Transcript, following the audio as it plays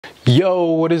Yo,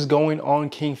 what is going on,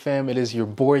 King fam? It is your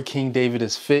boy King David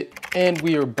is Fit, and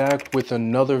we are back with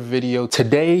another video.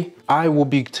 Today I will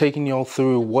be taking y'all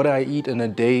through what I eat in a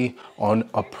day on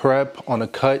a prep, on a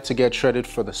cut to get shredded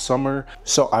for the summer.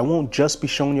 So I won't just be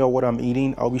showing y'all what I'm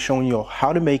eating, I'll be showing y'all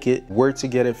how to make it, where to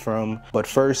get it from. But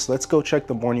first, let's go check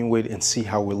the morning weight and see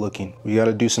how we're looking. We got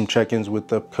to do some check-ins with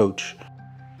the coach.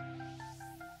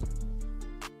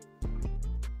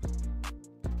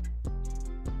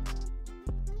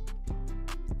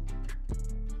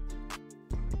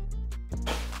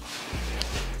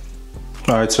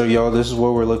 All right, so y'all, this is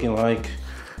what we're looking like.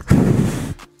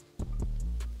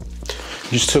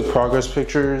 Just took progress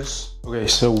pictures. Okay,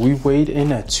 so we weighed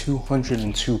in at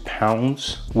 202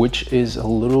 pounds, which is a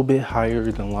little bit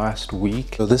higher than last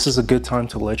week. So this is a good time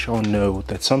to let y'all know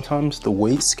that sometimes the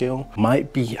weight scale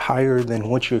might be higher than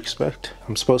what you expect.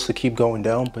 I'm supposed to keep going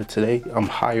down, but today I'm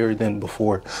higher than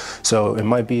before. So it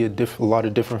might be a lot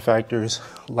of different factors,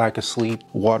 lack of sleep,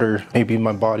 water, maybe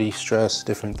my body, stress,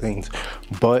 different things.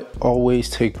 But always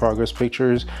take progress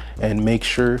pictures and make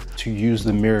sure to use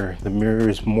the mirror. The mirror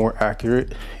is more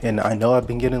accurate. And I know I've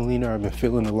been getting leaner. I've been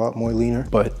feeling a lot more leaner,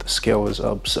 but the scale is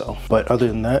up. So, but other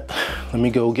than that, let me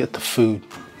go get the food.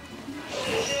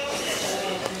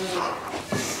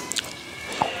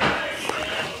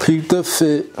 Keep the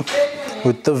fit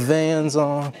with the Vans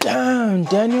on. Damn,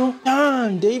 Daniel.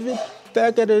 Damn, David.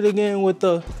 Back at it again with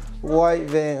the white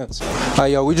Vans. All right,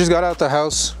 yo, we just got out the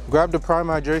house. Grabbed a Prime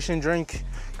hydration drink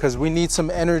because we need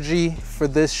some energy for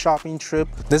this shopping trip.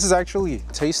 This is actually a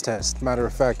taste test, matter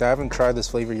of fact. I haven't tried this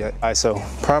flavor yet. All right, so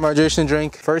Prime hydration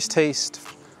drink, first taste.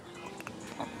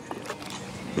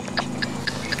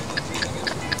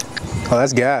 Oh,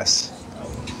 that's gas.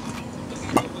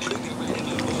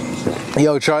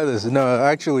 Yo, try this. No,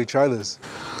 actually try this.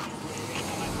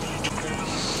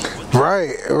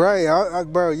 Right.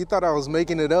 Bro, you thought I was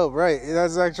making it up, right?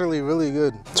 That's actually really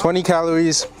good. 20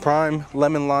 calories, Prime,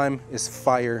 lemon lime is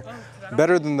fire.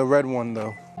 Better than the red one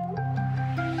though.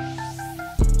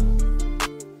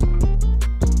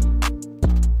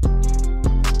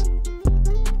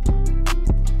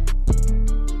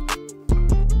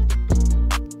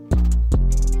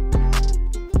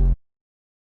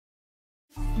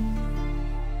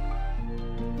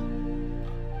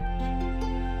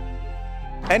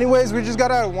 Anyways, we just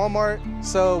got out of Walmart,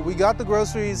 so we got the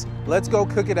groceries. Let's go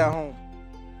cook it at home.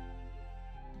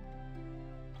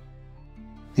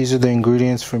 These are the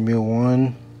ingredients for meal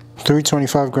one.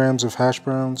 325 grams of hash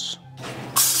browns.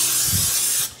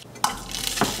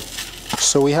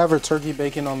 So we have our turkey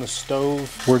bacon on the stove.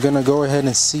 We're gonna go ahead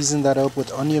and season that up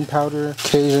with onion powder,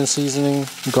 Cajun seasoning,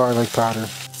 garlic powder.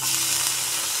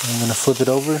 I'm gonna flip it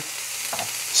over,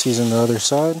 season the other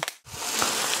side.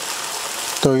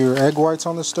 Throw your egg whites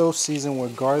on the stove, season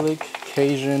with garlic,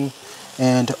 Cajun,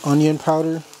 and onion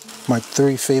powder. My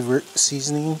 3 favorite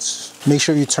seasonings. Make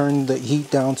sure you turn the heat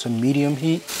down to medium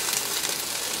heat.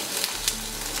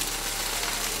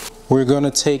 We're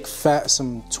gonna take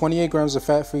some 28 grams of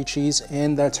fat-free cheese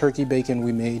and that turkey bacon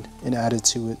we made and add it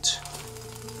to it.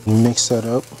 Mix that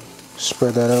up,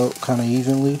 spread that out kind of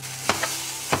evenly.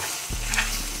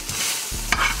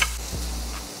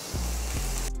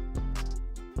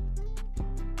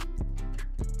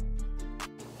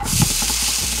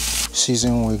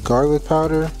 Season with garlic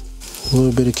powder, a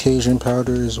little bit of Cajun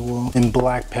powder as well, and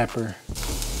black pepper.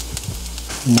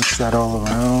 Mix that all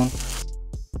around.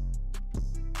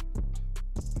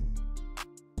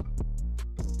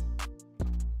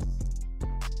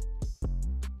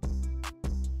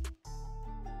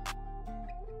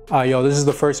 Yo, this is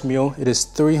the first meal. It is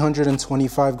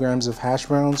 325 grams of hash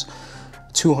browns,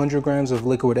 200 grams of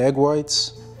liquid egg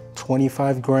whites,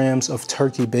 25 grams of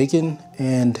turkey bacon,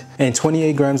 and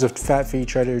 28 grams of fat-free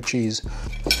cheddar cheese.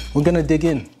 We're gonna dig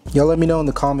in. Y'all let me know in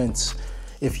the comments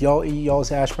if y'all eat y'all's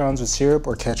hash browns with syrup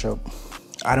or ketchup.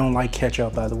 I don't like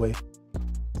ketchup, by the way.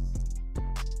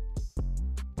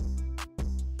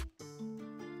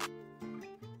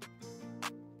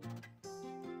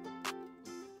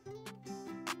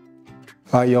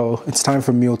 Alright, y'all, it's time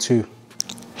for meal 2.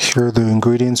 Here are the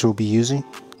ingredients we'll be using.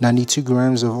 92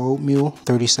 grams of oatmeal,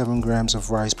 37 grams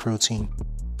of rice protein.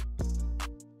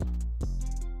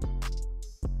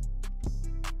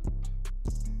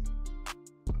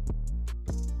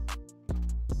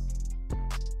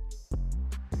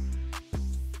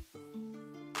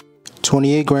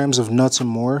 $28 grams of nuts and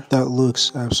more. That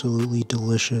looks absolutely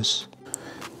delicious.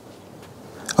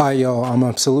 Alright, y'all, I'm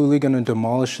absolutely gonna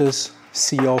demolish this.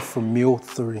 See y'all for meal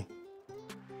 3.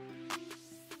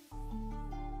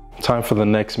 Time for the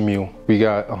next meal. We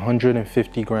got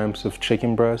 150 grams of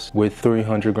chicken breast with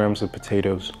 300 grams of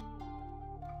potatoes.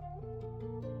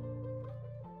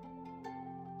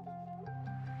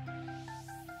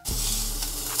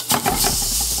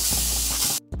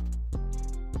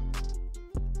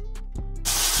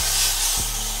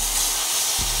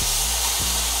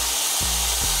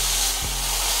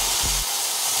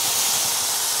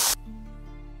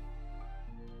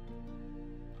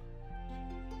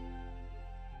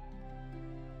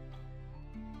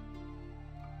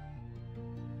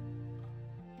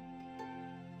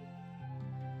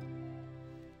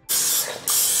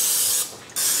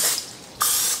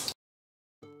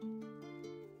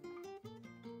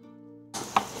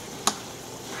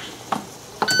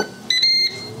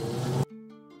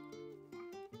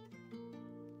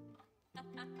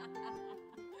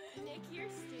 You're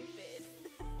stupid.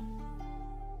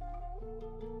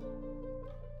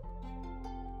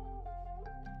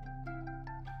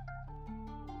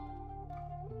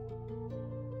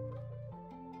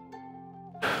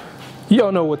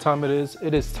 Y'all know what time it is.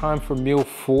 It is time for meal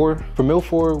 4. For meal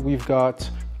 4, we've got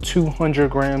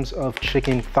 200 grams of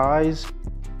chicken thighs.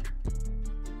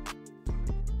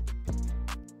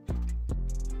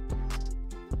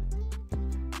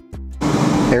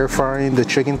 Air frying the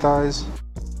chicken thighs.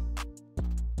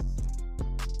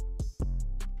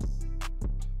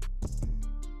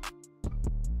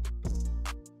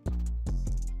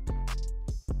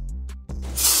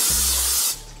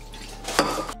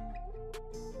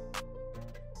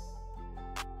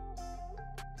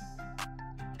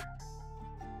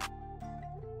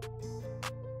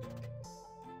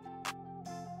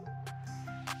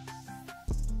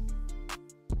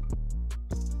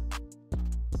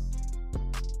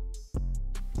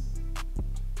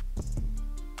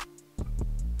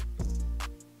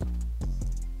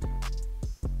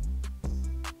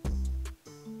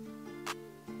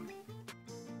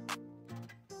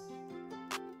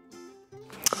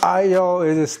 Alright y'all,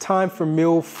 it is time for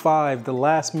meal 5, the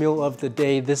last meal of the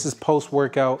day. This is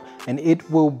post-workout and it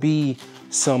will be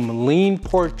some lean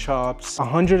pork chops,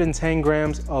 110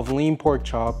 grams of lean pork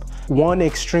chop, 1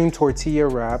 extreme tortilla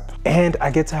wrap, and I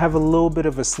get to have a little bit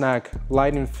of a snack,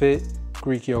 light and fit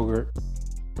Greek yogurt.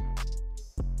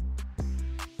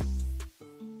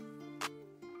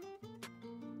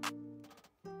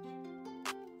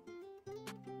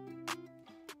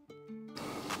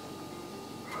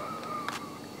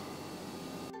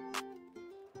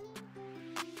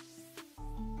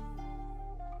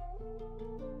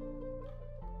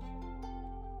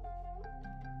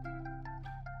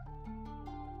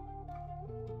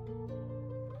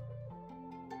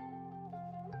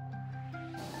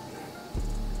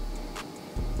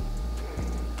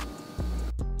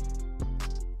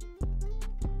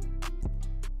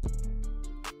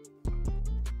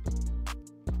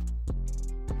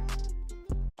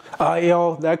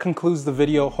 Y'all, that concludes the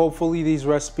video. Hopefully these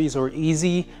recipes are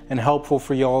easy and helpful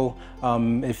for y'all.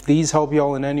 If these help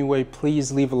y'all in any way,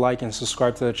 please leave a like and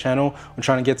subscribe to the channel. We're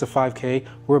trying to get to 5K.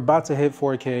 We're about to hit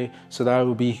 4K, so that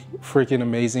would be freaking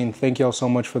amazing. Thank y'all so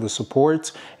much for the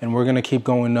support, and we're gonna keep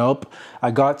going up. I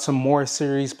got some more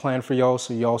series planned for y'all,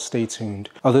 so y'all stay tuned.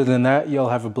 Other than that, y'all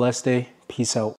have a blessed day. Peace out.